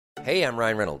Hey, I'm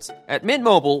Ryan Reynolds. At Mint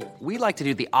Mobile, we like to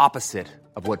do the opposite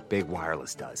of what Big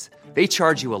Wireless does. They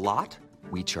charge you a lot,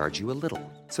 we charge you a little.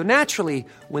 So naturally,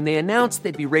 when they announced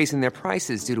they'd be raising their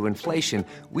prices due to inflation,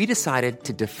 we decided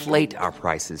to deflate our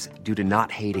prices due to not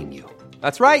hating you.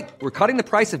 That's right. We're cutting the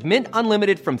price of Mint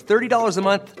Unlimited from $30 a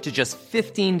month to just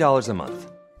 $15 a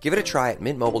month. Give it a try at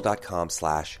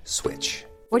mintmobile.com/switch.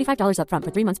 $45 up front for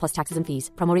 3 months plus taxes and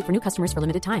fees. Promo rate for new customers for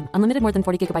limited time. Unlimited more than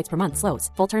 40 gigabytes per month. Slows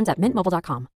full terms at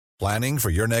mintmobile.com. Planning for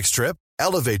your next trip?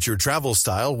 Elevate your travel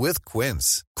style with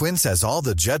Quince. Quince has all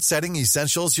the jet-setting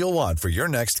essentials you'll want for your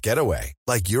next getaway,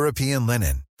 like European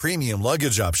linen, premium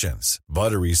luggage options,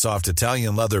 buttery soft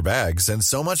Italian leather bags, and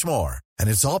so much more. And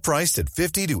it's all priced at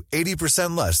 50 to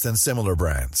 80% less than similar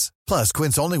brands. Plus,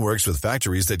 Quince only works with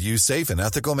factories that use safe and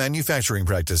ethical manufacturing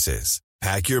practices.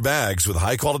 Pack your bags with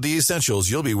high-quality essentials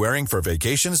you'll be wearing for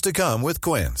vacations to come with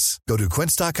Quince. Go to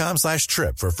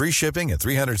quince.com/trip for free shipping and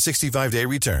 365-day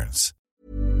returns.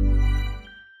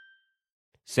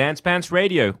 Sans Pants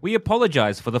Radio, we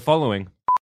apologize for the following.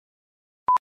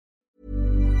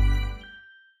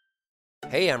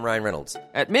 Hey, I'm Ryan Reynolds.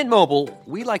 At Mint Mobile,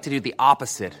 we like to do the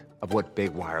opposite of what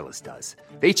Big Wireless does.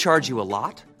 They charge you a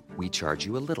lot, we charge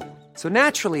you a little. So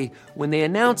naturally, when they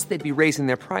announced they'd be raising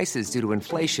their prices due to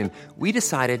inflation, we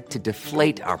decided to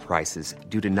deflate our prices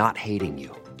due to not hating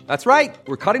you. That's right.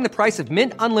 We're cutting the price of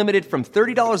Mint Unlimited from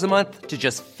 $30 a month to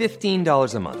just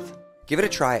 $15 a month. Give it a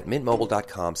try at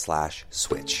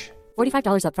mintmobile.com/switch.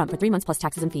 $45 up front for 3 months plus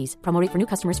taxes and fees. Promo rate for new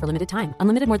customers for limited time.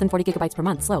 Unlimited more than 40 gigabytes per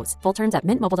month. Slows full terms at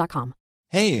mintmobile.com.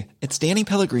 Hey, it's Danny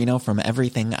Pellegrino from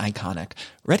Everything Iconic.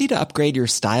 Ready to upgrade your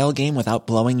style game without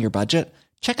blowing your budget?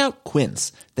 Check out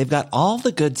Quince. They've got all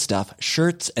the good stuff,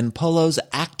 shirts and polos,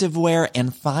 activewear,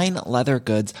 and fine leather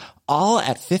goods, all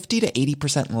at 50 to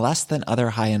 80% less than other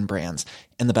high-end brands.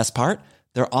 And the best part?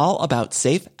 They're all about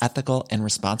safe, ethical, and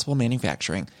responsible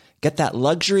manufacturing. Get that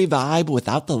luxury vibe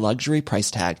without the luxury price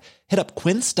tag. Hit up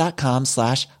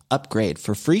quince.com/upgrade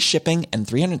for free shipping and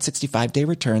 365-day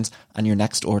returns on your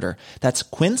next order. That's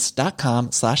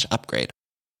quince.com/upgrade.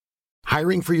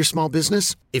 Hiring for your small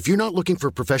business? If you're not looking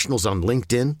for professionals on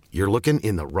LinkedIn, you're looking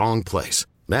in the wrong place.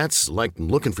 That's like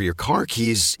looking for your car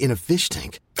keys in a fish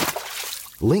tank.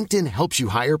 LinkedIn helps you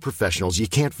hire professionals you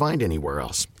can't find anywhere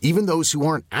else, even those who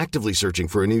aren't actively searching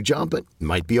for a new job but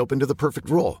might be open to the perfect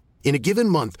role. In a given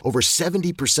month, over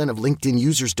 70% of LinkedIn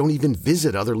users don't even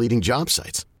visit other leading job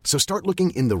sites. So start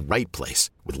looking in the right place.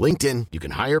 With LinkedIn, you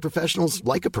can hire professionals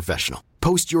like a professional.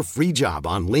 Post your free job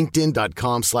on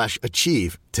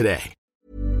linkedin.com/achieve today.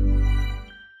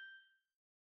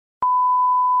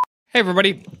 Hey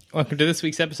everybody, welcome to this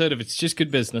week's episode of It's Just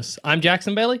Good Business. I'm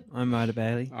Jackson Bailey. I'm Ryder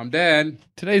Bailey. I'm Dan.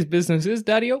 Today's business is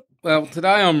Daddy-O. Well,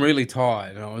 today I'm really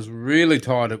tired. I was really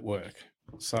tired at work.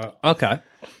 So Okay.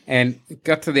 And it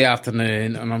got to the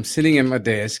afternoon and I'm sitting at my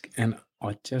desk and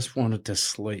I just wanted to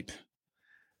sleep.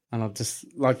 And I just,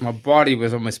 like my body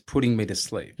was almost putting me to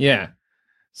sleep. Yeah.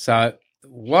 So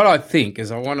what I think is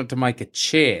I wanted to make a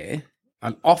chair,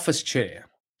 an office chair,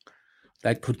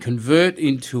 that could convert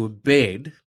into a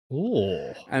bed.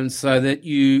 Ooh. And so that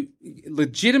you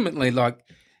legitimately, like,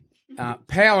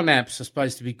 power naps are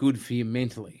supposed to be good for you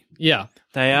mentally. Yeah.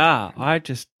 They are. I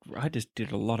just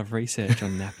did a lot of research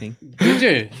on napping. Did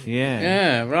you? Yeah.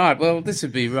 Yeah, right. Well, this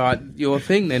would be right your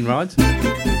thing then, right?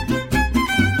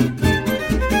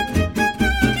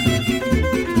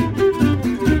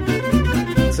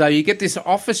 So you get this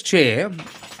office chair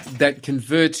that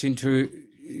converts into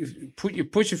you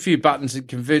push a few buttons, it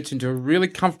converts into a really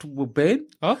comfortable bed.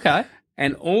 Okay.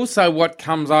 And also what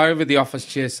comes over the office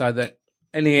chair so that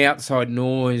any outside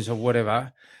noise or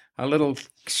whatever, a little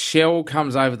shell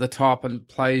comes over the top and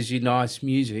plays you nice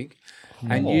music.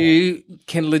 And you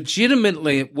can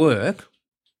legitimately at work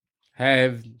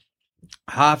have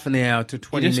half an hour to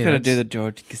 20 minutes. You just got to do the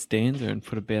George Costanza and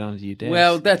put a bed under your desk.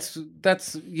 Well, that's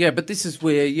yeah, but this is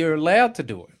where you're allowed to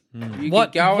do it. You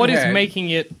What can go what and is have-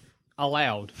 making it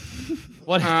allowed?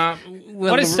 What well,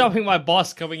 what is stopping my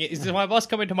boss coming in? Is my boss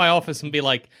coming to my office and be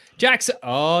like, Jackson,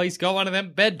 oh, he's got one of them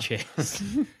bed chairs.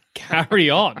 Carry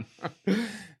on.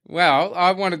 Well,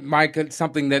 I want to make it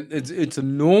something that it's a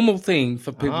normal thing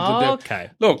for people to do. Okay.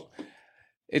 Look,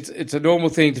 it's a normal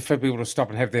thing for people to stop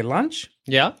and have their lunch.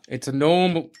 Yeah. It's a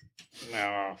normal.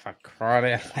 Oh, for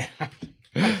crying out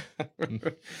loud.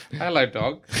 Hello,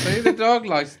 dog. See, the dog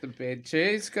likes the bed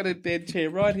chair. He's got a bed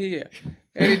chair right here.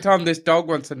 Anytime this dog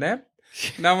wants a nap,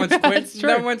 no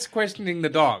one's questioning the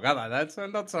dog, are they? That's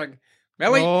not saying,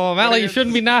 Melly. Oh, Mally, you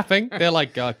shouldn't be napping. They're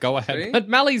like, go ahead. See? But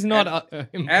Mally's not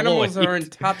employed. Animals are in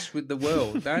touch with the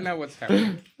world. Don't know what's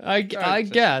happening. I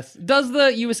guess.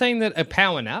 You were saying that a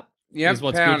power nap Yep, is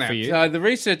what's power good nap. for you. So the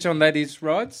research on that is,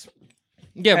 Rods?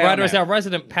 Yeah, power Ryder is nap. our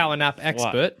resident power nap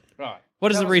expert. Right. What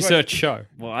does Tell the us research show?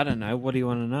 Well, I don't know. What do you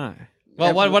want to know?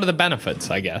 Well, what are the benefits,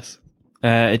 I guess?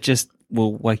 It just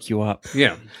will wake you up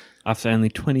Yeah. after only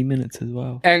 20 minutes as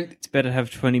well. And It's better to have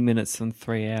 20 minutes than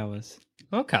 3 hours.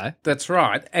 Okay. that's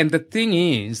right. And the thing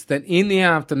is that in the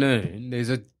afternoon,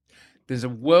 there's a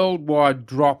worldwide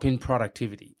drop in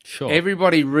productivity. Sure.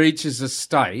 Everybody reaches a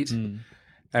state.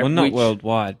 At Well, not which-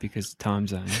 worldwide because time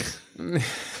zones.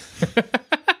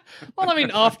 Well, I mean,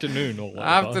 afternoon or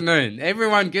whatever. Afternoon.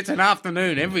 Everyone gets an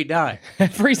afternoon every day.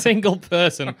 Every single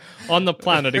person on the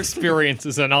planet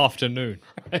experiences an afternoon.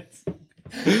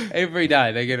 Every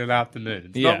day they get an afternoon.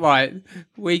 It's Yeah. not like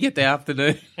we get the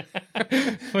afternoon.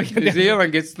 New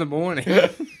Zealand gets the morning.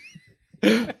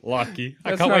 Lucky.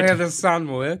 I That's can't not wait how to... the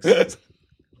sun works.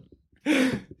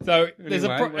 So there's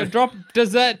Anyway, a drop.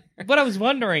 Does that... What I was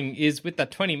wondering is with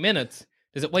that 20 minutes,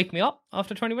 does it wake me up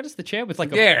after 20 minutes, the chair, with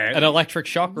like an electric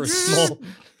shock or a small...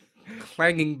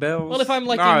 Clanging bells. Well, if I'm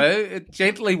like No, it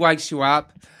gently wakes you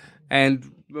up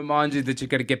and reminds you that you've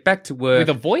got to get back to work. with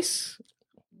a voice?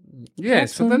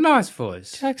 Yes, with a nice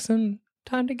voice. Jackson,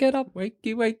 time to get up.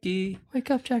 Wakey, wakey. Wake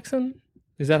up, Jackson.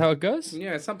 Is that how it goes?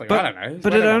 Yeah, something. But, I don't know.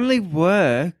 but it only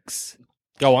works.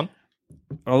 Go on.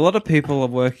 A lot of people are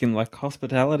working like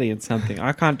hospitality and something.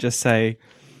 I can't just say,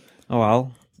 oh,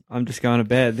 well, I'm just going to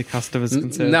bed. The customers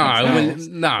can serve themselves.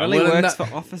 no. It only well, works no-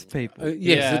 for office people.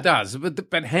 Yes, Yeah. it does.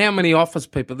 But how many office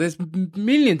people? There's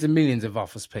millions and millions of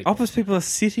office people. Office people are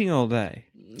sitting all day.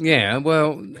 Yeah,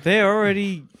 well, They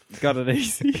already got it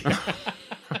easy.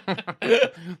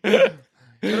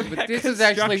 but this is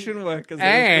actually Construction workers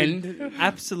and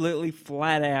absolutely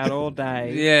flat out all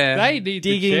day. yeah, They need the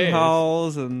Digging chairs.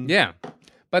 holes and yeah.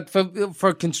 But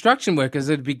for construction workers,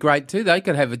 it'd be great too. They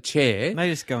could have a chair. they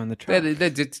just go in the truck.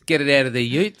 They'd just get it out of their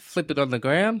ute, flip it on the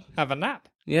ground. Have a nap.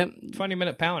 Yep,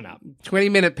 20-minute power nap.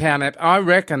 20-minute power nap. I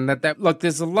reckon that look,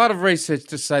 there's a lot of research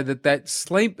to say that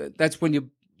sleep. That's when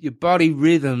your body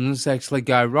rhythms actually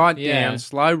go right Yeah. down,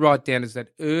 slow right down. It's that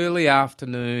early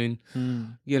afternoon,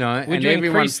 you know, Would and you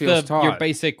everyone increase feels tired. your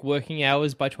basic working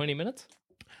hours by 20 minutes?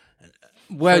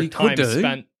 Well, for you time could do.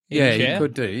 spent in Yeah, chair? you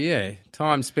could do. Yeah,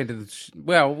 time spent at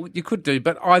well, you could do,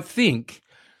 but I think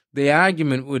the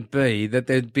argument would be that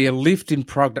there'd be a lift in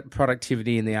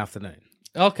productivity in the afternoon.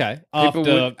 Okay. People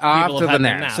would- after have the had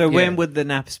their nap. So Yeah. when would the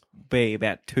naps be?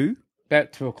 About 2?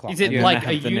 About 2:00. Is it Yeah. like have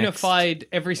a the next- unified,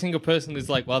 every single person is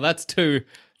like, well, that's 2,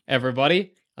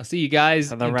 everybody. I'll see you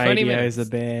guys The in 20 radios minutes. are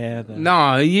there.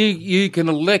 No, you can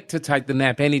elect to take the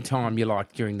nap any time you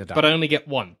like during the day. But I only get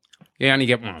 1. you only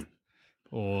get one.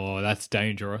 Oh, that's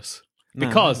dangerous. No.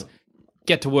 Because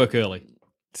get to work early.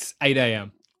 It's 8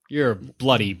 a.m. You're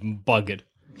bloody buggered.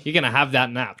 You're going to have that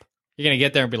nap. You're going to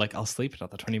get there and be like, I'll sleep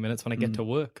another 20 minutes when I get to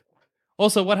work.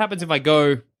 Also, what happens if I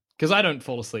go, because I don't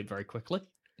fall asleep very quickly,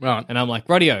 Right. and I'm like,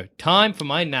 radio, time for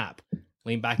my nap.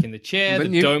 Lean back in the chair,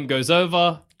 But the you- dome goes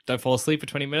over, don't fall asleep for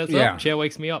 20 minutes, Yeah. chair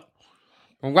wakes me up.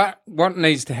 Well, what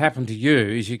needs to happen to you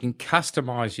is you can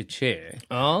customize your chair.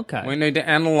 Oh, okay. We need to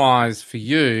analyze for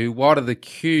you what are the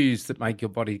cues that make your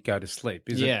body go to sleep.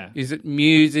 Yeah. Is it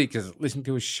music? Is it listening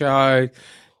to a show?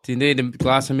 Do you need a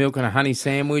glass of milk and a honey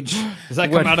sandwich? Does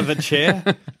that come out of the chair?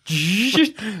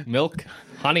 Milk,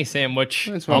 honey sandwich.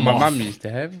 That's what I'm my off. mum used to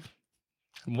have.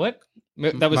 What?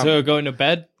 That was Mum. her going to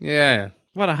bed? Yeah.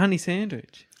 What, a honey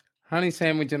sandwich? Honey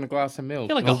sandwich and a glass of milk. I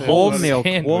feel like a That's whole it. Warm milk.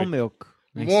 sandwich. Warm milk.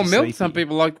 Makes Warm you milk. sleepy. Some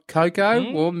people like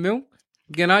cocoa, warm milk.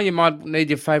 You know, you might need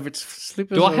your favourite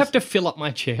slippers. Do I or- have to fill up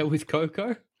my chair with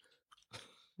cocoa?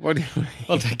 What do you mean?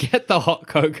 Well, to get the hot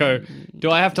cocoa,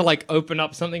 do I have to like open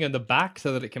up something in the back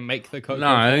so that it can make the cocoa?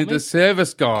 No, for me? the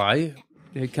service guy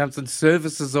who comes and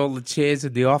services all the chairs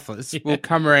in the office will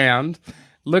come around,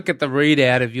 look at the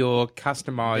readout of your Be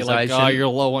customization, like, oh, you're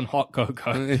low on hot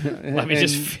cocoa. Let me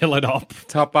just and fill it up.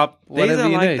 top up These whatever are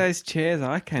you like need. those chairs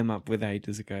I came up with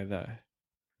ages ago, though.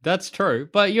 That's true,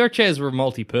 but your chairs were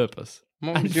multi-purpose.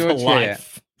 What And was your for chair?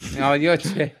 life. Oh, your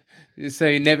chair. So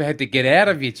you never had to get out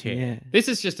of your chair. Yeah. This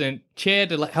is just a chair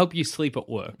to help you sleep at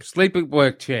work. Sleep at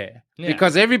work chair. Yeah.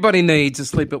 Because everybody needs a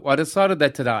sleep at work. I decided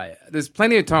that today. There's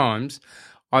plenty of times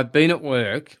I've been at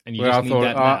work And you where just I need thought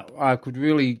that nap. I could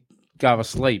really go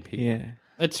asleep here.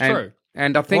 Yeah. It's And, true.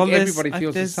 and I think Well, there's- everybody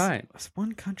feels the there's same.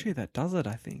 one country that does it,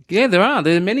 I think. Yeah, there are.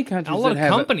 There are many countries A lot that of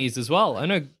have it. companies as well. I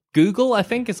know Google, I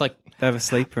think, is like, They have a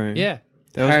sleep room. yeah.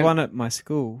 There was And- one at my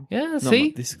school. Yeah, Not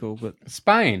see? this school, but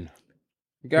Spain.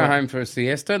 You go home for a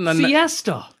siesta and then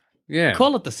Siesta. yeah,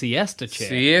 Call it the siesta chair.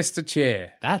 siesta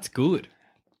chair, That's good.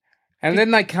 and then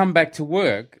they come back to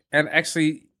work and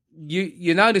actually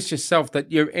you notice yourself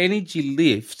that your energy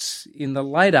lifts in the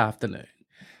late afternoon.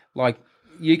 Like,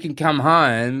 you can come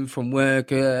home from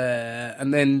work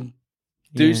and then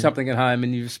do something at home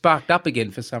and you've sparked up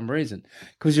again for some reason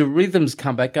because your rhythms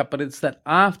come back up, but it's that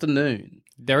afternoon.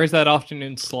 There is that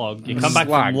afternoon slog. You come back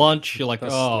from lunch, you're like,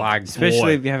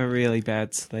 especially if you have a really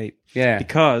bad sleep. Yeah.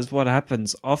 Because what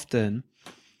happens often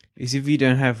is if you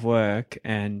don't have work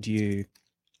and you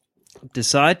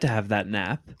decide to have that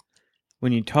nap,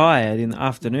 when you're tired in the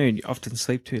afternoon, you often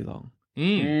sleep too long.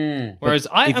 Whereas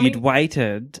if you'd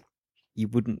waited, you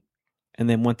wouldn't. And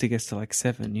then once it gets to like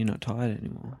 7, you're not tired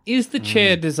anymore. Is the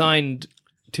chair designed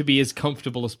to be as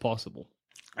comfortable as possible?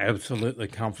 Absolutely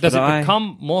comfortable. Does it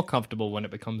become more comfortable when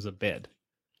it becomes a bed?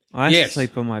 I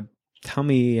sleep on my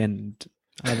tummy and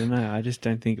I don't know. I just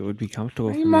don't think it would be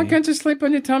comfortable for me. Why can't you sleep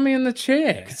on your tummy in the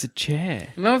chair? It's a chair.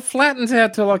 No, it flattens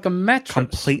out to like a mattress.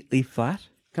 Completely flat?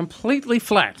 Completely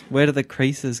flat. Where do the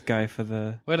creases go for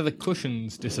the... Where do the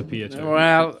cushions disappear to?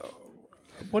 Well,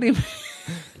 what do you mean?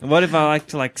 What if I like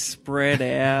to like spread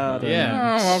out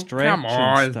and stretch come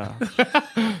on. and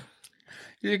stuff?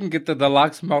 You can get the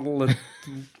deluxe model that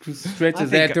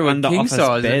stretches out to a under king office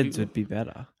size. beds would be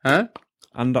better. Huh?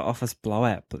 Under office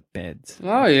blowout beds.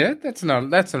 Oh yeah, that's an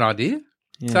idea.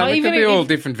 Yeah. So it even could be if- all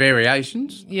different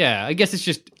variations. Yeah, I guess it's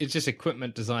just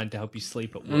equipment designed to help you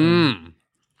sleep at work.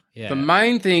 Yeah. The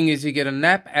main thing is you get a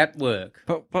nap at work.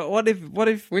 But what if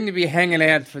Wouldn't you be hanging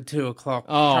out for 2:00?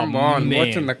 Oh, Come on, man.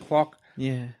 watching the clock.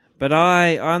 yeah. But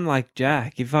I'm like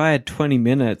Jack. If I had 20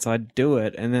 minutes, I'd do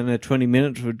it, and then the 20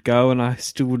 minutes would go, and I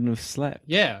still wouldn't have slept.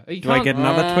 Yeah. Do I get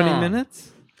another 20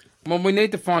 minutes? Well, we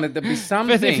need to find it. There'll be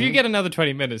something. If you get another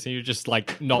 20 minutes and you're just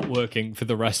like not working for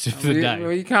the rest of the day.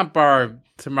 Well, you can't borrow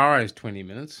tomorrow's 20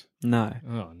 minutes. No.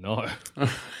 Oh, no.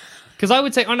 Because I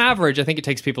would say on average, I think it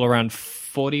takes people around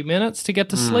 40 minutes to get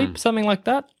to sleep, something like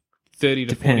that. 30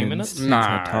 to 40 minutes. Depends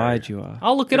how tired you are.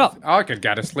 I'll look it up. I could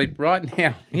go to sleep right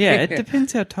now. Yeah, it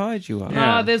depends how tired you are.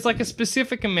 No, there's like a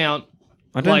specific amount.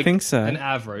 I don't like think so. An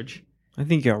average. I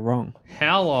think you're wrong.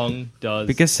 How long does...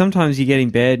 Because sometimes you get in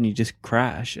bed and you just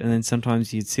crash, and then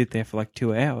sometimes you'd sit there for like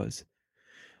 2 hours.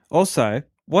 Also,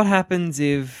 what happens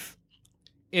if...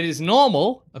 It is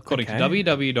normal, according to Okay.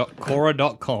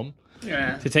 www.cora.com,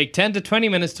 Yeah. to take 10 to 20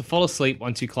 minutes to fall asleep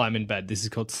once you climb in bed. This is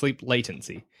called sleep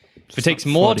latency. If it takes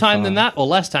more time than that or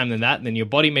less time than that, then your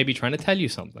body may be trying to tell you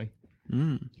something.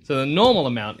 So the normal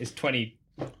amount is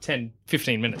 10,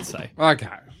 15 minutes, say. Okay.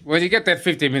 Well, you get that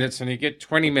 50 minutes and you get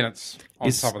 20 minutes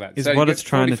on top of that. Is So you what get it's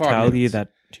trying to 45 tell you minutes. that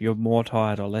you're more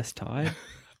tired or less tired?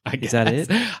 I guess, Is that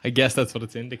it? I guess that's what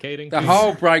it's indicating. The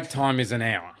whole break time is an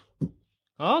hour.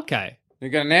 Okay. You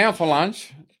get an hour for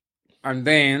lunch and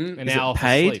then An Is it hour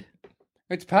paid? for sleep.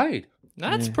 it's paid.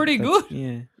 That's Yeah, pretty that's- good.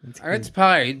 Yeah. That's good. It's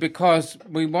paid because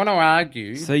we want to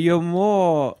argue So you're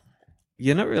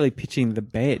not really pitching the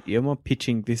bed. You're more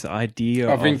pitching this idea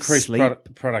of increased sleep.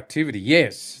 productivity.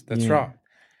 Yes, that's Yeah. right.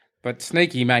 But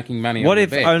sneaky making money What on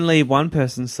if the bed. only one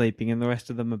person's sleeping and the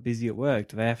rest of them are busy at work?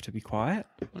 Do they have to be quiet?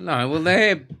 No, well,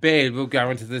 their bed will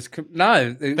go into this.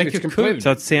 No, it's cocoon. complete.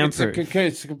 So it's soundproof.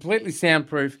 It's completely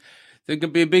soundproof. There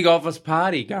could be a big office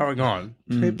party going on.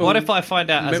 People, What if I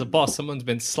find out as a boss someone's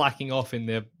been slacking off in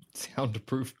their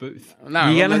soundproof booth? No,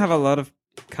 You're going to well, have a lot of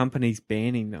companies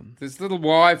banning them. there's little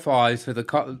Wi-Fi's for the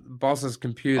boss's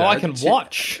computer. Oh, I can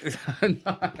watch.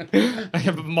 I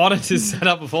have monitors set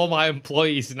up of all my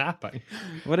employees napping.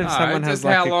 What if No, someone it's has just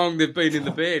like how a, long they've been in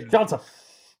the bed.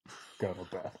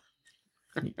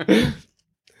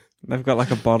 they've got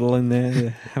like a bottle in there, they're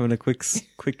having a quick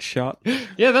shot?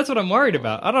 Yeah, that's what I'm worried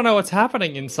about. I don't know what's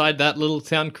happening inside that little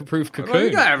soundproof cocoon. Well,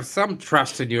 you gotta have some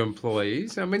trust in your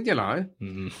employees. I mean, you know.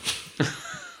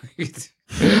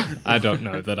 I don't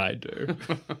know that I do.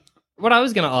 What I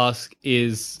was going to ask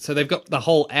is, so they've got the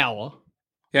whole hour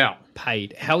Yeah.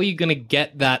 paid. How are you going to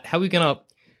get that? How are you going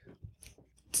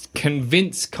to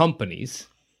convince companies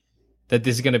that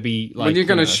this is going to be like... When you're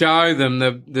going to you know, show them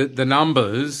the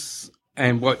numbers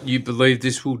and what you believe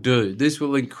this will do, this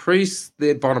will increase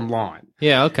their bottom line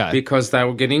Yeah, okay. because they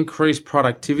will get increased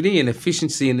productivity and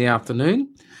efficiency in the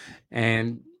afternoon,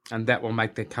 and that will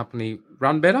make their company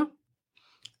run better,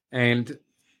 and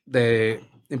their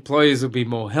employees will be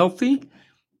more healthy.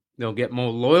 They'll get more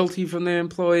loyalty from their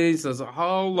employees. There's a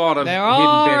whole lot of There hidden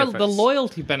are benefits. the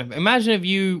loyalty benefit. Imagine if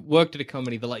you worked at a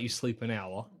company that let you sleep an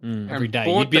hour every day.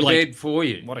 Bought You'd be the like, bed for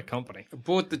you. what a company.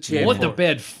 Bought the chair. Bought for the it.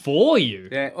 bed for you.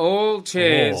 Yeah, all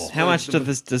chairs. Oh. How much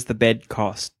does the bed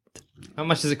cost? How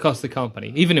much does it cost the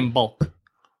company? Even in bulk.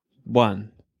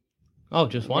 One Oh,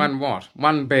 just one? One what?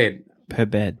 One bed per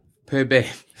bed. per bed.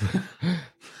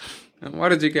 And why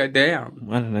did you go down?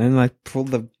 I don't know, like pull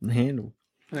the handle.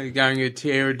 Are you going to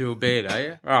tear into a bed, are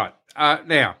you? Right.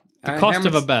 Now, The cost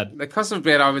of a bed. The cost of a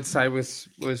bed, I would say, was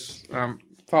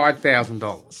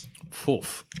 $5,000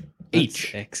 Foof.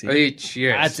 Each. each.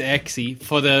 Yes, That's exy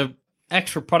for the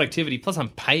extra productivity. Plus, I'm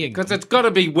paying because them. it's got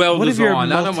to be well What if you're a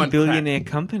designed. I don't want multi-billionaire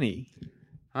company?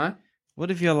 crap. Huh?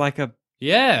 What if you're like a...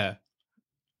 Yeah.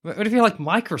 What if you're like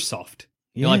Microsoft?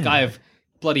 You're like, Yeah. I have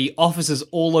bloody offices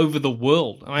all over the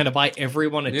world. I'm going to buy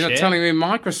everyone a You're chair. not telling me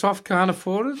Microsoft can't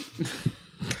afford it?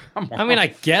 Come on. I mean, I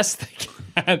guess they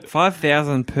can.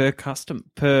 5,000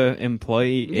 per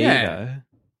employee. Yeah. Either.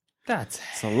 That's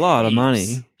It's a lot of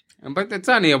money. But it's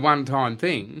only a one-time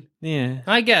thing. Yeah.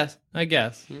 I guess.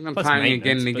 You're not Plus paying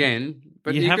again and maintenance, but- again.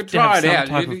 But You'd you have could to have try it some out.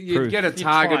 type of You'd proof. get a You'd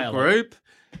target trial it. group.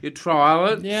 You'd trial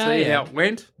it, Yeah, see yeah. how it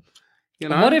went. You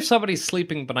know? And what if somebody's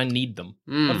sleeping but I need them?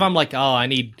 What if I'm like, oh, I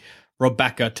need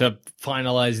Rebecca to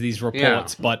finalize these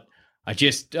reports, but I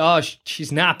just,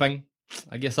 she's napping.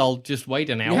 I guess I'll just wait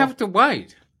an hour. you have to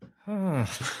wait.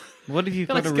 What if you've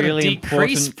feel like got a it's gonna really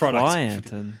decrease important productivity.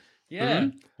 client and Yeah.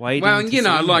 waiting Well, to you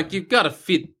know, see like you? you've got to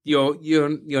fit your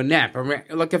nap around.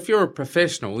 Like if you're a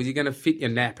professional, you're going to fit your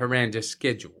nap around your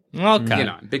schedule. Okay. You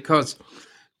know, because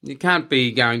you can't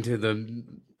be going to the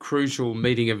crucial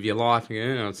meeting of your life.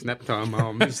 Yeah, it's nap time.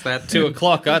 I'll miss that. 2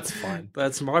 o'clock, that's fine.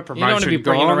 That's my promotion. You don't want to be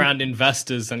bringing gone. around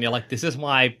investors and you're like, this is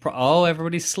my,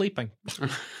 everybody's sleeping.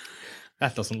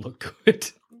 That doesn't look good.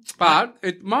 But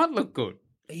it might look good.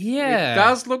 Yeah. It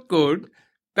does look good.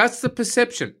 That's the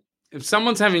perception. If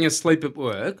someone's having a sleep at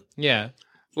work, Yeah.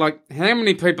 like how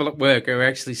many people at work are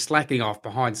actually slacking off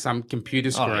behind some computer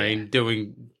Oh, screen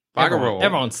doing bugger all?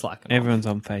 Everyone's slacking. off. Everyone's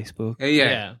on Facebook. Yeah.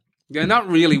 Yeah. They're not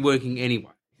really working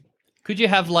anyway. Could you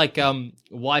have like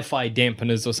Wi-Fi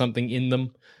dampeners or something in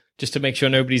them just to make sure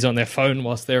nobody's on their phone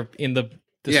whilst they're in the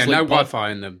Yeah, sleep no pod?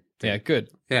 Wi-Fi in them. Yeah, good.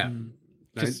 Yeah.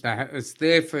 It's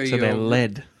there for So your... they're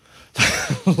lead.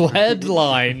 Lead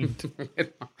lined.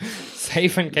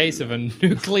 Safe in case of a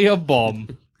nuclear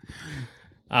bomb.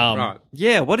 Right.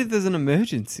 Yeah, what if there's an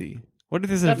emergency? What if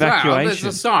there's an Well, there's evacuation?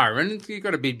 a siren. You've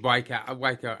got to be wake up.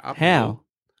 How?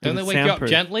 Don't they Is it wake you up soundproof?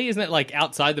 gently? Isn't it like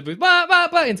outside the booth? Bah, bah,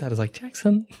 bah. Inside is like,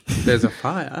 Jackson, There's a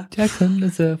fire. Jackson,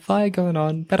 there's a fire going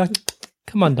on. Better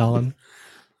come on, darling.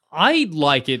 I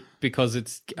like it because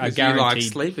it's a Because you like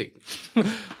guaranteed. sleeping.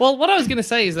 Well, what I was going to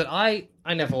say is that I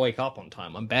never wake up on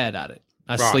time. I'm bad at it.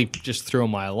 I Right. sleep just through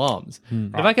my alarms.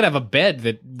 If I could have a bed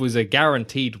that was a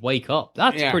guaranteed wake up,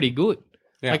 that's Yeah. pretty good.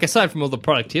 Yeah. Like aside from all the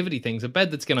productivity things, a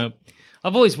bed that's going to...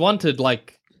 I've always wanted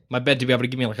like my bed to be able to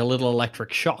give me like a little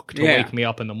electric shock to Yeah. wake me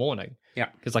up in the morning. Yeah.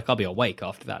 Because like I'll be awake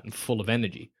after that and full of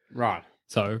energy. Right.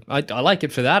 So I like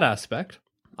it for that aspect.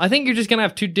 I think you're just going to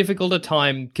have too difficult a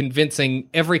time convincing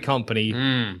every company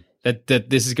that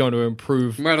this is going to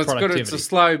improve Well, it's productivity. good. It's a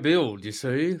slow build, you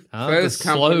see. The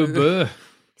slow burn.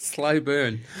 Slow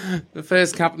burn. The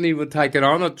first company would take it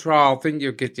on a trial thing.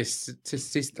 You'll get your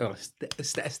statistics.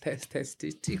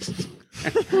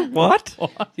 What?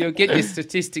 You'll get your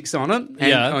statistics on it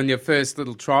Yeah. on your first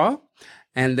little trial,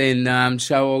 and then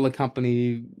show all the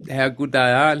company how good they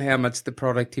are and how much the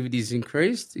productivity's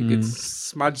increased. You could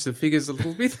smudge the figures a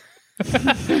little bit.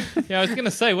 Yeah, I was going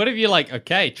to say, what if you're like,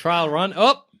 okay, trial run.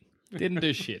 Oh, didn't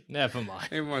do shit. Never mind.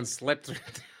 Everyone slept through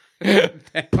it.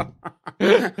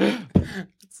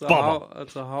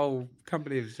 It's a whole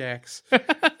company of jacks.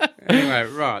 Anyway,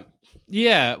 right.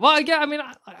 Yeah. Well, I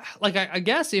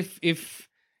guess if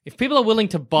people are willing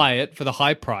to buy it for the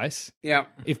high price, Yeah.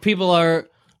 if people are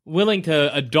willing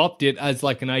to adopt it as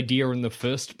like an idea in the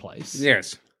first place,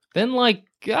 Yes. then like,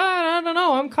 I don't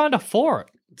know, I'm kind of for it.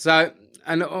 So,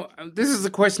 and this is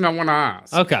the question I want to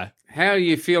ask. Okay. How are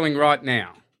you feeling right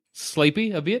now?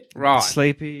 Sleepy a bit? Right.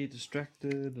 Sleepy,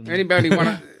 distracted. And... Anybody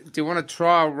want to? Do you want a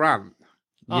trial run?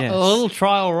 Yes. A little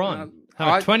trial run.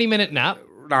 Have a 20-minute nap.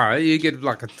 No, you get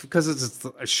like because it's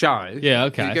a show. Yeah,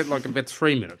 okay. You get like about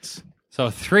 3 minutes. So a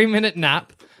 3-minute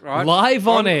nap, Right. live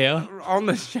on air. On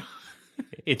the show.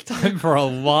 It's time for a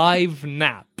live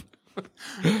nap.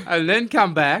 And then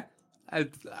come back. And,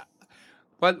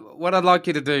 what I'd like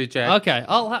you to do, Jack, Okay,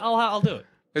 I'll do it.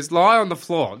 is lie on the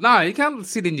floor. No, you can't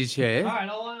sit in your chair. All right,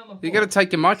 I'll lie on the floor. You got to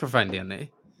take your microphone down there.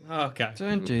 Okay.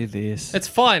 Don't do this. It's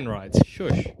fine, right?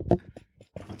 Shush.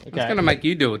 It's going to make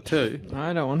you do it too.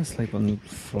 I don't want to sleep on the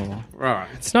floor. Right,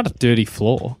 It's not a dirty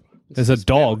floor. There's a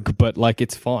dog, but like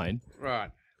it's fine.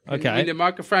 right. Okay. Can the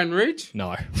microphone reach?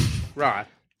 No. Right.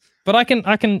 But I can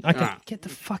Ah. get the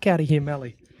fuck out of here,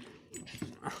 Melly.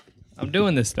 I'm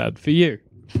doing this, Dad, for you.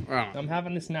 Right. I'm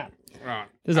having this nap. Right.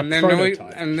 There's a and then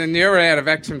prototype. and then you're out of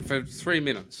action for 3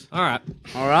 minutes. All right.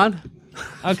 All right.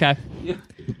 Okay.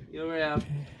 You're our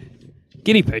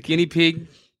Guinea pig. guinea pig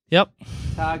Yep.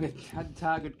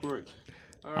 target group.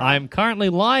 I'm currently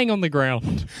lying on the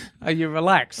ground. Are you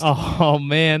relaxed? Oh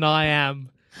man, I am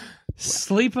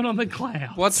sleeping on the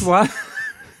clouds. What's one?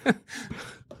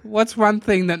 What's one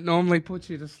thing that normally puts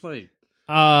you to sleep?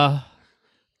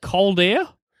 Cold air?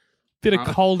 Bit of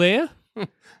cold air?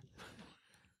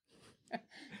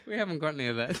 We haven't got any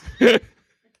of that.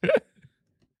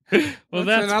 Well, What's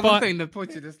that's another fine. thing that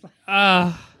puts you to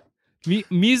sleep?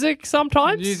 Music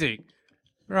sometimes? Music.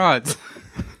 Right.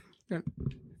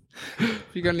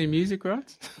 You got any music,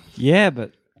 right? Yeah,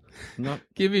 but not.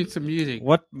 Give him some music.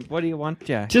 What do you want,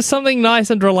 Jack? Just something nice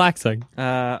and relaxing.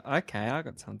 Okay, I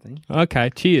got something. Okay,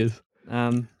 cheers.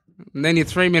 And then your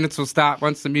 3 minutes will start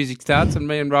once the music starts, and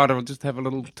me and Ryder will just have a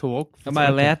little talk. Am I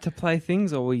allowed to play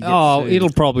things, or will you get Oh, sued?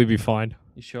 it'll probably be fine.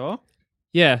 You sure?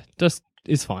 Yeah, just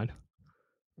it's fine.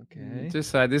 Okay.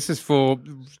 Just say this is for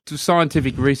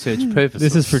scientific research purposes.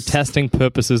 This is for testing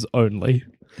purposes only.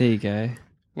 There you go.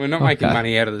 We're not making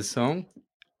money out of this song.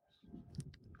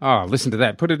 Oh, listen to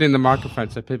that. Put it in the microphone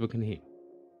so people can hear.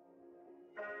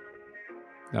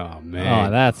 Oh, man.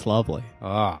 Oh, that's lovely. Oh.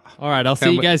 All right, I'll see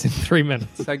Can you we- guys in 3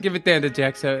 minutes. So give it down to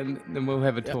Jack, and then we'll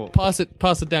have a talk. Pass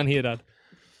it down here, Dad.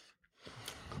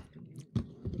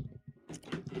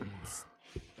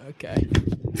 Okay.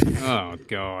 Oh,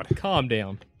 God. Calm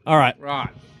down. All right, Right.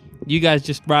 you guys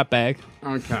just right back.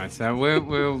 Okay, so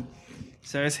we'll...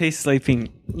 So is he sleeping?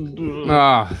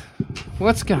 Oh,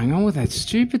 what's going on with that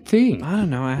stupid thing? I don't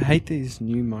know. I hate these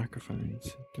new microphones.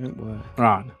 They don't work.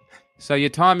 Right. So your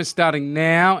time is starting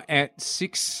now at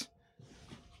 6...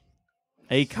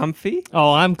 Are you comfy?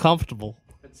 Oh, I'm comfortable.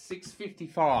 At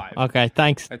 6:55. Okay,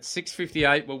 thanks. At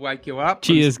 6:58, we'll wake you up.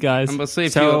 Cheers, guys. And we'll see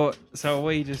if you're... So are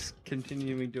we just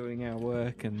continuing doing our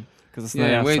work and because it's not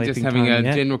Yeah, our we're just sleeping having time a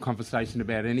yet? general conversation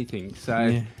about anything. So...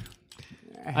 Yeah.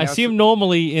 I assume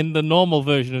normally in the normal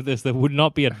version of this there would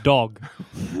not be a dog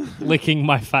licking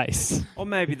my face. Or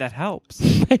maybe that helps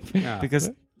Yeah.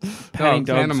 because petting dogs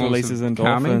animals releases are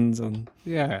calming. endorphins and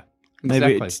Yeah, maybe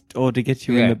exactly. it's or to get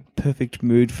you Yeah. in the perfect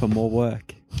mood for more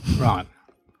work. Right.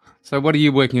 So what are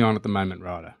you working on at the moment,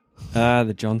 Ryder?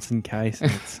 The Johnson case.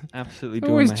 It's absolutely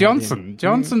doing Who is my head Johnson?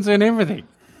 Johnson's in everything.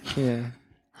 in.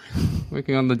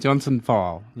 Working on the Johnson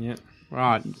file. Yeah.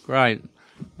 Right, great.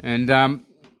 And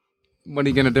what are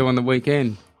you going to do on the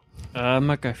weekend? I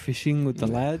might go fishing with the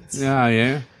lads. Oh,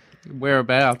 yeah.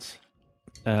 Whereabouts?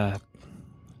 Not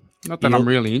that I'm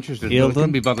really interested. But I Eildon.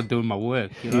 couldn't be bothered doing my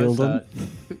work. You know, Eildon.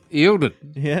 so- Eildon.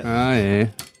 Yeah. Oh, yeah.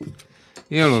 Should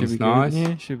be Eildon's good. nice.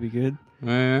 Yeah, should be good.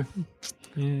 Yeah.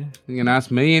 Yeah. You going to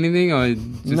ask me anything or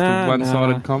just Nah, a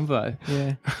one-sided nah. convo?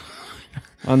 Yeah.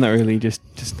 I'm not really just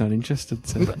not interested.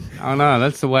 So Oh, no,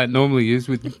 that's the way it normally is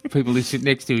with people who sit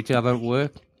next to each other at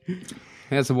work.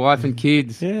 How's the wife and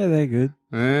kids? yeah, they're good.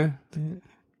 Yeah.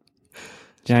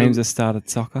 James has started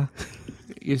soccer.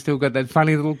 You still got that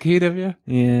funny little kid, have you?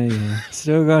 Yeah.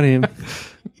 Still got him.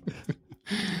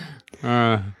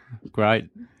 Great.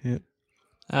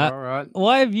 Uh, All right.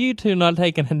 Why have you two not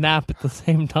taken a nap at the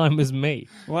same time as me?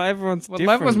 Well, everyone's Well,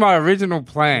 different. that was my original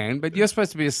plan, but you're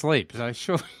supposed to be asleep, so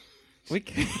sure. We,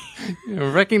 can, You're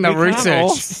wrecking the we can't all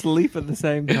research. sleep at the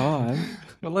same time.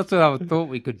 Well, that's what I thought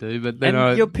we could do, but then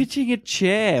And you're pitching a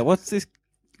chair. What's this?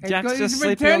 Jack's he's just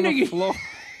sleeping on the pretending-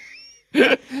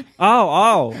 floor.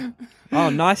 Oh,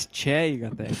 nice chair you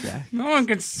got there, Jack. no one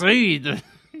can see.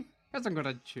 Hasn't got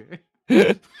a chair.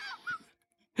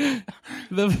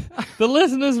 The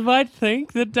listeners might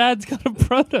think that Dad's got a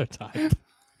prototype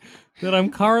that I'm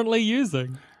currently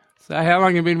using. So how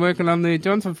long have you been working on the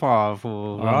Johnson file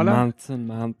for, Ryder? Months and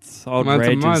months. Old Months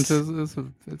and Reg months. is-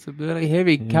 It's a very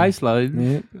heavy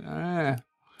caseload. Yeah. Ah.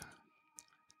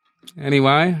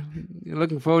 Anyway, you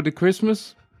looking forward to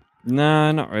Christmas?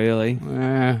 No, not really.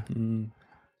 Ah.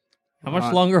 How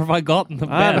much longer have I got in the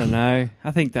I bed? don't know.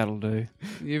 I think that'll do.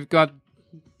 You've got...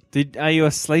 Are you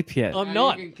asleep yet? I'm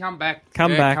not. You can come back.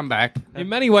 Come back. Come back. In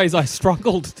many ways, I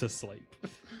struggled to sleep.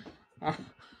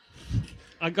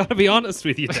 I got to be honest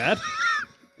with you, Dad.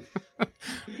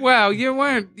 Well, you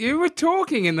weren't. You were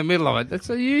talking in the middle of it,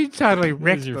 so you totally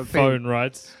wrecked There's your the thing. phone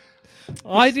rights.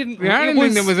 I didn't. The only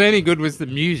thing that was any good was the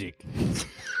music.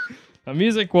 The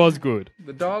music was good.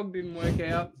 The dog didn't work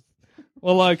out.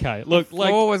 Well, okay. Look, Floor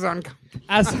like was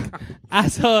uncomfortable.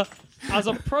 as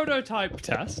a prototype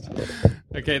test.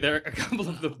 Okay, there are a couple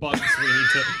of the bugs we need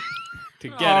to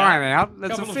get All at. out.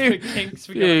 That's a Couple few. of big kinks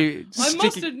we few got. I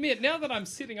must sticky- admit, now that I'm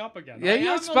sitting up again, Yeah, I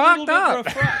you're am a sparked little up.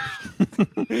 bit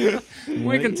refreshed.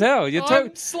 We can tell. You're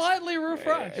I'm slightly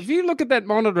refreshed. If you look at that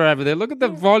monitor over there, look at the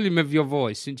volume of your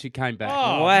voice since you came back.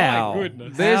 Oh, Wow. my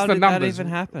goodness. There's How the did that numbers even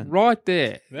happen? right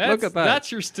there. Look at that.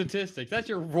 That's your statistic. That's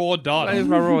your raw data. That is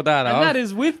my raw data. and that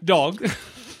is with dog.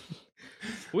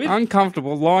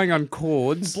 uncomfortable, lying on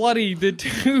cords. Bloody the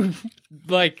two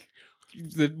like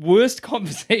the worst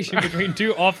conversation between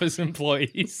two office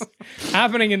employees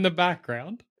happening in the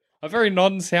background. A very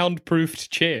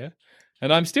non-soundproofed chair,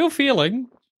 and I'm still feeling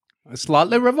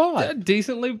Slightly revived.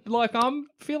 decently like I'm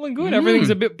feeling good.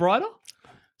 Everything's a bit brighter.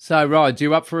 So, Rod,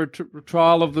 you up for a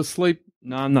trial of the sleep?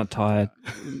 No, I'm not tired.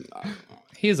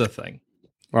 Here's the thing.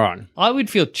 Right. I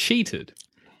would feel cheated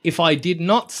if I did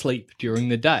not sleep during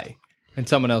the day and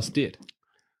someone else did.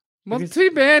 Well,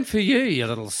 too bad for you, you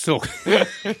little sook. Why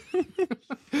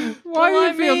Well, do you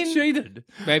I feel mean- cheated?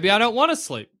 Maybe I don't want to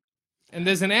sleep. And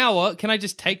there's an hour. Can I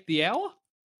just take the hour?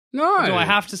 No. Do I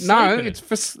have to sleep No, in it? it's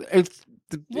for... It's,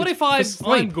 What it's if I'm for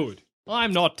sleep. good?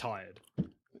 I'm not tired.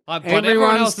 But everyone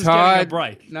Everyone's else is tired. getting a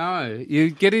break. No, you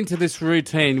get into this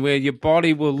routine where your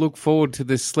body will look forward to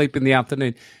this sleep in the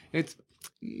afternoon.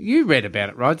 You read about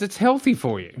it, right? It's healthy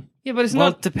for you. Yeah, but it's Well,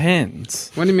 not. it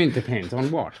depends. What do you mean depends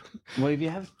on what? Well,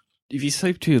 if you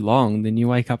sleep too long, then you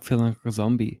wake up feeling like a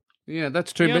zombie. Yeah,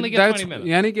 that's true. You but only get that's, 20 minutes.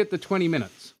 You only get the 20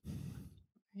 minutes.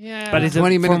 Yeah. But is it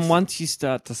 20 from minutes. once you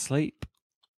start to sleep?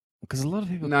 Because a lot of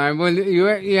people. No, well, you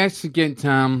actually get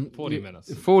 40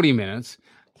 minutes. 40 minutes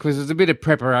because there's a bit of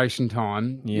preparation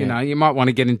time. Yeah. You know, you might want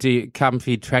to get into your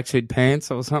comfy tracksuit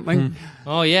pants or something.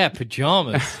 Oh, yeah,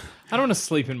 pajamas. I don't want to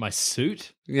sleep in my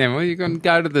suit. Yeah, well, you can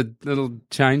go to the little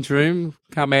change room,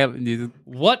 come out, and you.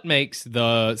 What makes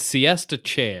the siesta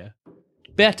chair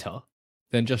better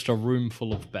than just a room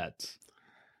full of beds?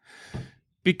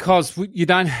 Because you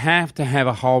don't have to have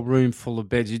a whole room full of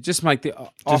beds. You just make the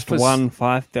Just office. one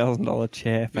 $5,000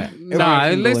 chair for every No,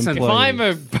 single listen. If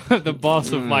employee. I'm the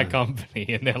boss of my company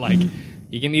and they're like,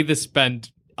 you can either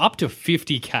spend up to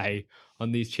 50K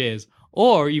on these chairs,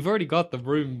 or you've already got the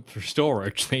room for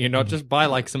storage, then you're not just buy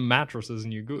like some mattresses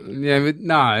and you're good. Yeah, but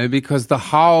no, because the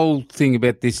whole thing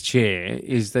about this chair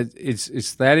is that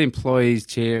it's that employee's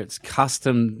chair. It's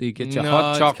custom. You get your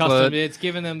hot it's chocolate. custom. It's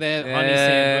giving them their honey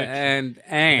sandwich.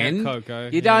 and Their cocoa,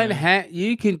 you don't yeah. have.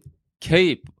 You can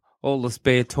keep all the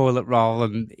spare toilet roll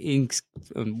and inks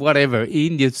and whatever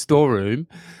in your storeroom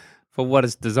for what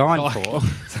it's designed for.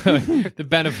 So the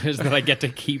benefit is that I get to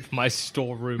keep my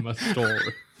storeroom a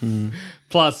storeroom.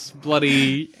 Plus,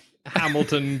 bloody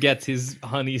Hamilton gets his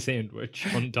honey sandwich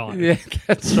on time. Yeah,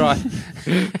 that's right.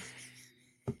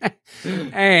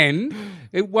 And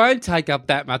it won't take up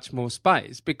that much more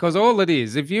space because all it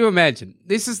is, if you imagine,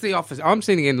 this is the office. I'm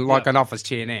sitting in like an office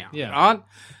chair now. Yeah. Right?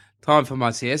 Time for my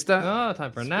siesta. Oh,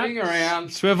 time for a nap. Swing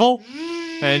around. Swivel,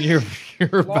 and you're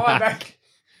Lie back.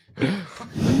 back.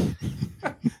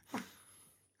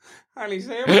 Honey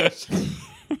sandwich.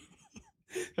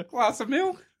 Glass of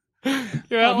milk.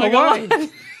 You're out On like the a way. lion.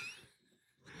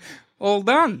 All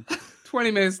done.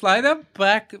 20 minutes later,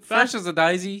 back, fresh as a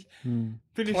daisy, Finish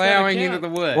that ploughing account. into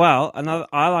the work. Well,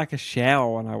 I like a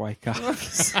shower when I wake up. Can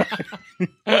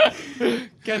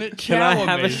it Can I shower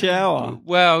have me? a shower?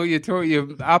 Well, you're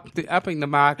upping the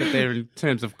market there in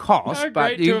terms of cost, How but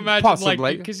great you to imagine, possibly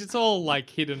like, because it's all like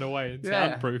hidden away and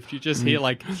Yeah. soundproofed. You just hear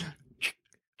like a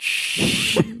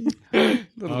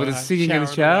little bit of singing in the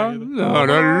shower. showering No,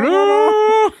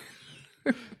 no,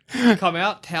 no. come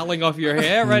out, toweling off your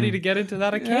hair, ready to get into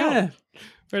that account,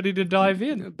 ready to dive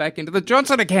in. Back into the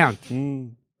Johnson account.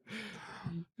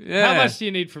 Yeah. How much do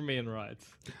you need from me in rides?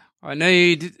 I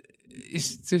need.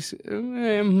 It's just,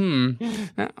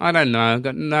 I don't know. I've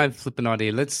got no flipping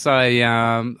idea. Let's say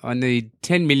I need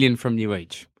 10 million from you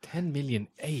each. 10 million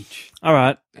each. All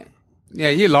right. Yeah,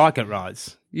 you like it,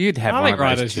 Rides. You'd have I one think of those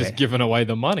Ryder's just chairs. giving away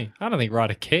the money. I don't think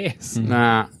Ryder cares.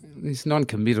 Nah, it's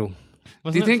non-committal. Do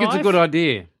Wasn't you it think it's a 5? good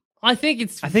idea? I think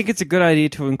it's. I think it's a good idea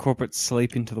to incorporate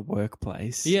sleep into the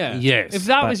workplace. Yeah. Yes, If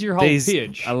that But was your whole these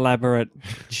pitch, elaborate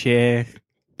chair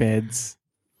beds.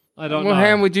 I don't Well, know.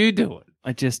 how would you do it?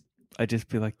 I just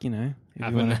be like, if Have you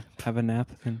a want to nap. have a nap,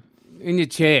 then In your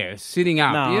chair, sitting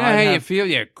up. No, you know I'd how you have- feel?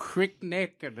 Your crick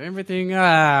neck and everything.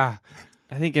 I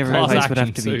think every Class place would have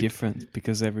action to suit. be different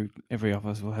because every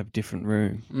office will have different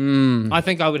room. I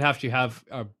think I would have to have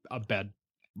a bed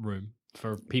room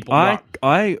for people.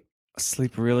 I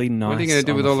sleep really nice. What are you going to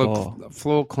do on with the all floor. the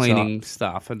floor cleaning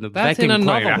stuff and the That's vacuum in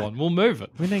another cleaner? one. We'll move it.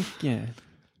 We don't. Yeah,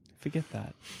 forget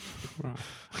that.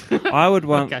 I would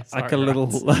want Okay, like a sorry, little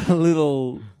a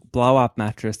little blow up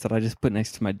mattress that I just put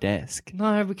next to my desk.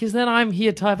 No, because then I'm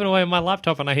here typing away on my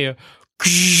laptop and I hear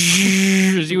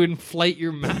as you inflate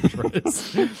your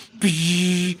mattress.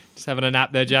 Just having a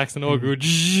nap there, Jackson. All good.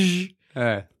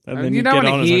 And then you you don't get want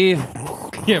on to as hear.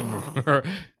 Yeah.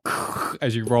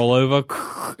 As you roll over,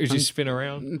 as you spin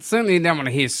around. Certainly, you don't want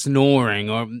to hear snoring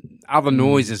or other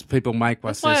noises people make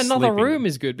while That's why they're another sleeping. room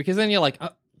is good because then you're like,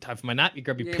 time for my nap. You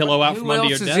grab your pillow out from under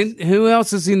your desk. Who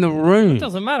else is in the room?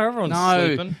 Doesn't matter. Everyone's No,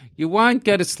 sleeping. you won't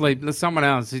go to sleep. There's someone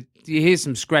else. You hear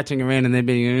some scratching around and they're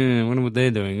being, wonder what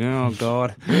they're doing. Oh,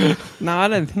 God. No, I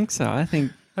don't think so. I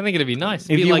think it'd be nice.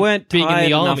 It'd if be you like weren't being in tired the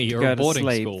enough army to or go a to boarding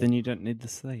sleep, school. then you don't need the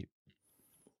sleep.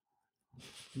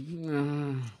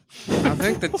 I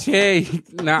think the chair.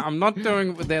 No, I'm not doing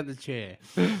it without the chair.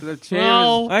 The chair,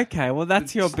 Well, Okay, well,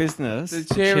 that's your business. the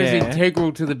chair is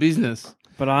integral to the business.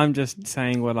 But I'm just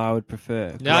saying what I would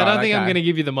prefer. no, I don't think I'm okay. going to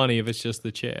give you the money if it's just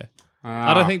the chair.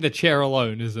 I don't think the chair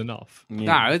alone is enough.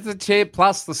 Yeah. No, it's the chair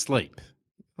plus the sleep.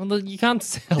 Well, you can't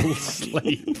sell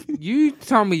sleep. You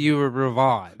told me you were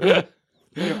revived.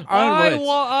 Your own words.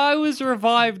 I was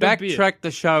revived a bit. Backtrack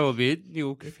the show a bit.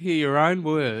 You'll hear your own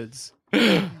words.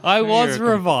 I was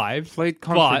You're a revived. Complete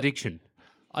but contradiction.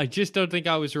 I just don't think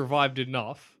I was revived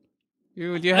enough.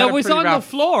 You had I a was pretty on rough- the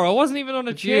floor. I wasn't even on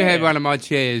a If chair. you had one of my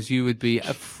chairs, you would be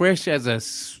fresh as a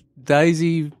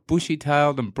daisy,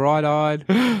 bushy-tailed and bright-eyed,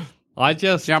 I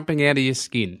jumping out of your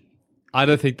skin. I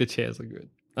don't think the chairs are good.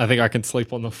 I think I can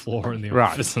sleep on the floor in the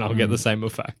Right. office and I'll get the same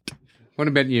effect. What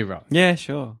about you, Rod? Yeah,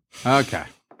 sure. Okay.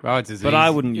 Right, it's But I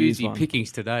wouldn't use easy one.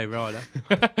 pickings today, Ryder.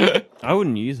 I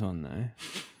wouldn't use one, though.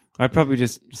 I'd probably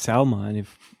just sell mine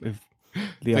if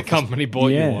The office- company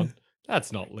bought Yeah. you one.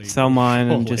 That's not legal. Sell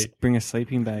mine and Surely. just bring a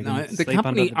sleeping bag. No, and the sleep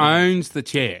company under the bed. owns the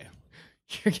chair,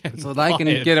 You're getting so they can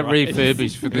fired, get it right?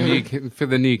 refurbished for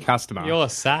the new customer. You're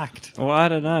sacked. Well, I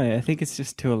don't know. I think it's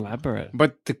just too elaborate.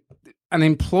 But an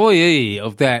employee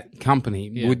of that company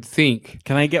Yeah. would think,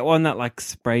 Can I get one that like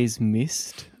sprays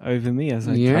mist over me as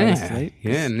I try to sleep?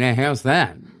 yeah. Now, how's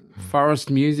that? Forest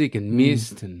music and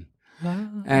mist and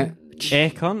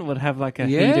Aircon would have like a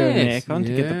heater and yes, aircon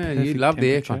to get the perfect you love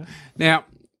the aircon. temperature. Now,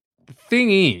 the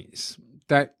thing is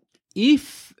that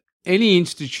if any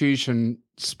institution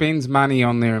spends money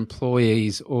on their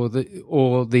employees, or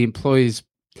the employees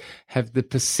have the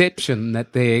perception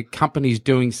that their company's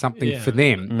doing something for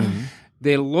them,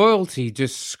 their loyalty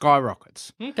just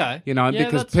skyrockets. Okay. You know, Yeah,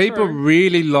 because that's people true.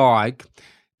 really like.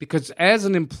 Because as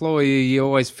an employee, you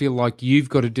always feel like you've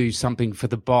got to do something for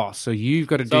the boss, or you've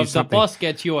got to So do if the something. boss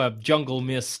gets you a jungle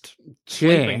mist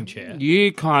chair, sleeping chair.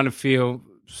 you kind of feel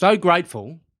so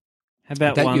grateful How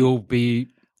about that one you'll be.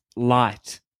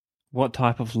 light? What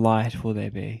type of light will there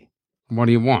be? What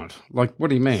do you want? Like, what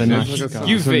do you mean? The night There's sky.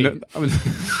 UV. some-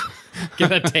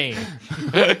 Get a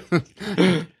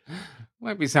tan.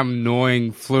 Won't be some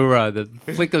annoying fluoro that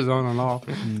flickers on and off,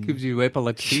 gives you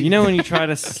epilepsy. You know when you try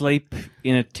to sleep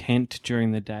in a tent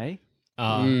during the day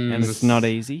and it's not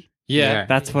easy? Yeah.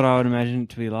 That's what I would imagine it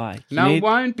to be like. You No, need- it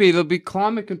won't be. It'll be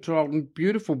climate controlled and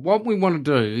beautiful. What we want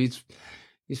to do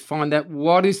is find out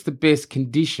what is the best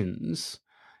conditions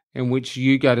in which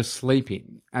you go to sleep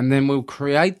in, and then we'll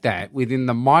create that within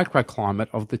the microclimate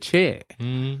of the chair.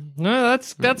 No,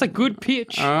 that's a good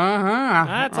pitch.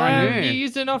 That's you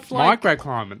used enough like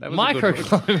microclimate. That was a good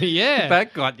one. microclimate. Yeah.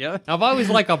 That got you. Now, if I was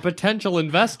like a potential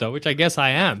investor, which I guess I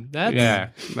am, that's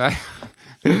Yeah,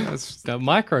 that's the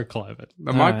microclimate.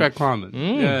 the microclimate.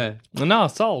 Yeah. No,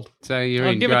 sold. So you're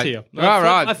I'll in. give great. it to you. All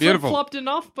right, I beautiful. flip-flopped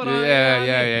enough, but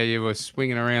Yeah. You were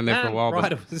swinging around there for a while. Right,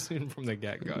 But, it was in from the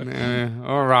get-go.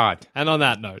 all right. And on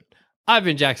that note, I've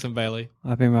been Jackson Bailey.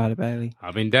 I've been Ryder Bailey.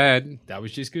 I've been Dad. That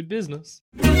was just good business.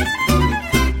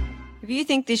 If you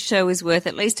think this show is worth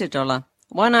at least $1,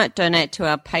 why not donate to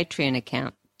our Patreon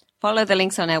account? Follow the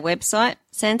links on our website,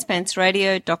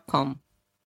 sanspantsradio.com.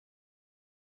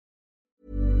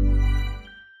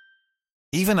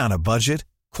 Even on a budget,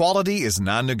 quality is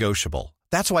non-negotiable.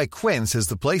 That's why Quince is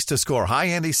the place to score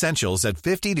high-end essentials at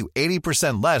 50 to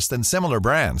 80% less than similar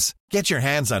brands. Get your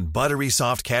hands on buttery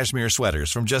soft cashmere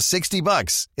sweaters from just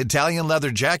 $60, Italian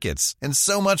leather jackets, and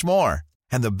so much more.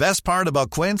 And the best part about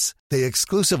Quince, they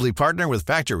exclusively partner with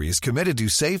factories committed to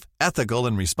safe, ethical,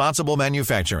 and responsible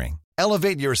manufacturing.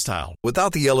 Elevate your style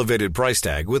without the elevated price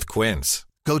tag with Quince.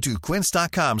 Go to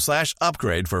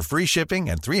quince.com/upgrade for free shipping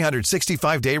and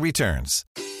 365-day returns.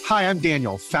 Hi, I'm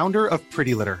Daniel, founder of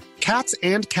Pretty Litter. Cats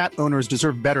and cat owners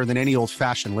deserve better than any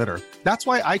old-fashioned litter. That's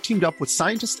why I teamed up with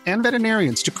scientists and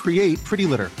veterinarians to create Pretty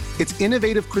Litter. Its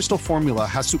innovative crystal formula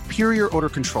has superior odor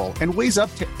control and weighs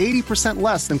up to 80%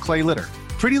 less than clay litter.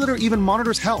 Pretty Litter even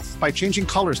monitors health by changing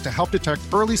colors to help detect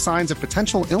early signs of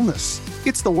potential illness.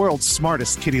 It's the world's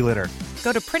smartest kitty litter.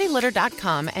 Go to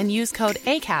prettylitter.com and use code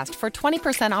ACAST for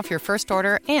 20% off your first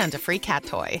order and a free cat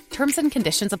toy. Terms and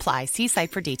conditions apply. See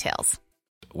site for details.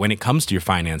 When it comes to your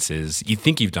finances, you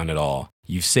think you've done it all.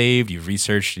 You've saved, you've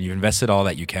researched, and you've invested all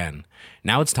that you can.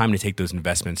 Now it's time to take those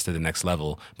investments to the next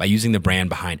level by using the brand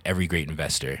behind every great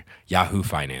investor, Yahoo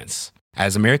Finance.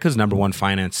 As America's #1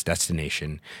 finance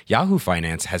destination, Yahoo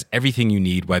Finance has everything you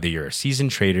need, whether you're a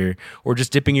seasoned trader or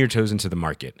just dipping your toes into the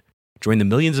market. Join the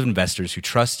millions of investors who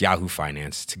trust Yahoo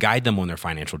Finance to guide them on their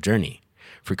financial journey.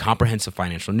 For comprehensive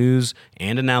financial news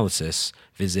and analysis,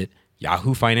 visit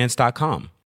yahoofinance.com,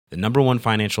 the #1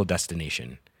 financial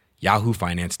destination,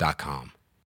 yahoofinance.com.